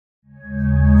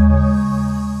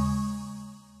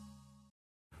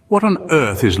What on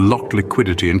earth is locked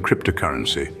liquidity in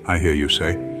cryptocurrency, I hear you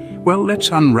say? Well, let's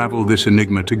unravel this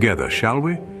enigma together, shall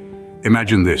we?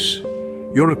 Imagine this.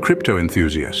 You're a crypto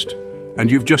enthusiast, and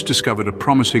you've just discovered a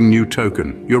promising new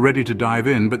token. You're ready to dive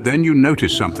in, but then you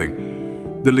notice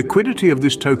something. The liquidity of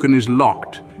this token is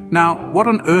locked. Now, what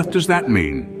on earth does that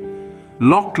mean?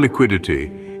 Locked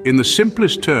liquidity, in the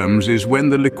simplest terms, is when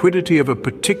the liquidity of a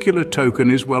particular token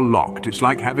is well locked. It's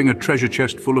like having a treasure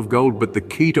chest full of gold, but the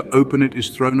key to open it is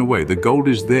thrown away. The gold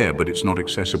is there, but it's not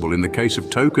accessible. In the case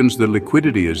of tokens, the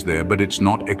liquidity is there, but it's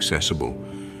not accessible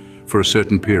for a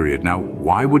certain period. Now,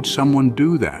 why would someone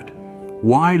do that?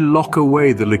 Why lock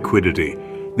away the liquidity?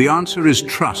 The answer is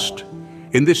trust.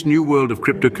 In this new world of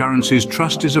cryptocurrencies,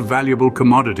 trust is a valuable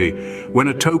commodity. When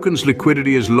a token's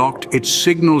liquidity is locked, it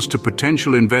signals to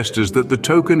potential investors that the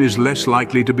token is less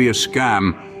likely to be a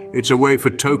scam. It's a way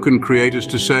for token creators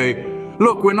to say,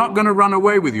 look, we're not going to run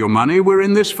away with your money, we're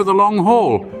in this for the long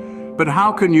haul. But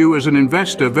how can you as an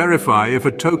investor verify if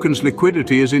a token's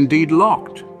liquidity is indeed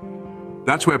locked?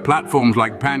 That's where platforms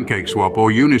like PancakeSwap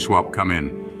or Uniswap come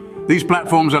in. These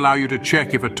platforms allow you to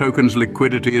check if a token's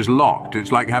liquidity is locked.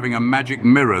 It's like having a magic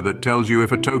mirror that tells you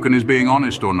if a token is being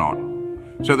honest or not.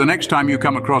 So the next time you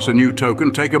come across a new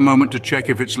token, take a moment to check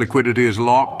if its liquidity is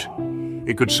locked.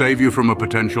 It could save you from a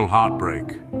potential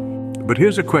heartbreak. But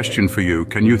here's a question for you.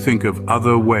 Can you think of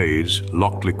other ways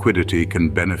locked liquidity can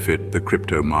benefit the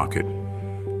crypto market?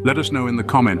 Let us know in the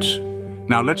comments.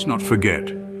 Now, let's not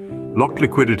forget, locked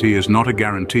liquidity is not a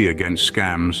guarantee against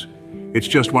scams. It's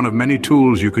just one of many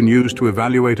tools you can use to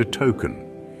evaluate a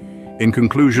token. In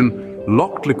conclusion,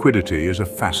 locked liquidity is a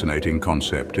fascinating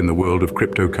concept in the world of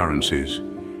cryptocurrencies.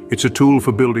 It's a tool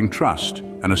for building trust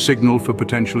and a signal for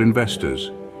potential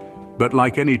investors. But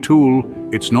like any tool,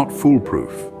 it's not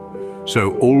foolproof.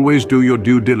 So always do your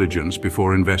due diligence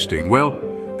before investing. Well,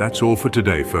 that's all for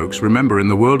today, folks. Remember, in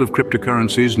the world of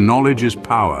cryptocurrencies, knowledge is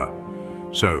power.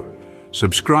 So,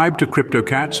 subscribe to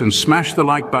CryptoCats and smash the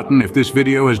like button if this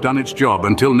video has done its job.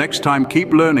 Until next time,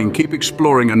 keep learning, keep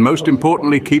exploring, and most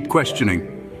importantly, keep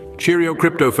questioning. Cheerio,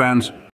 crypto fans.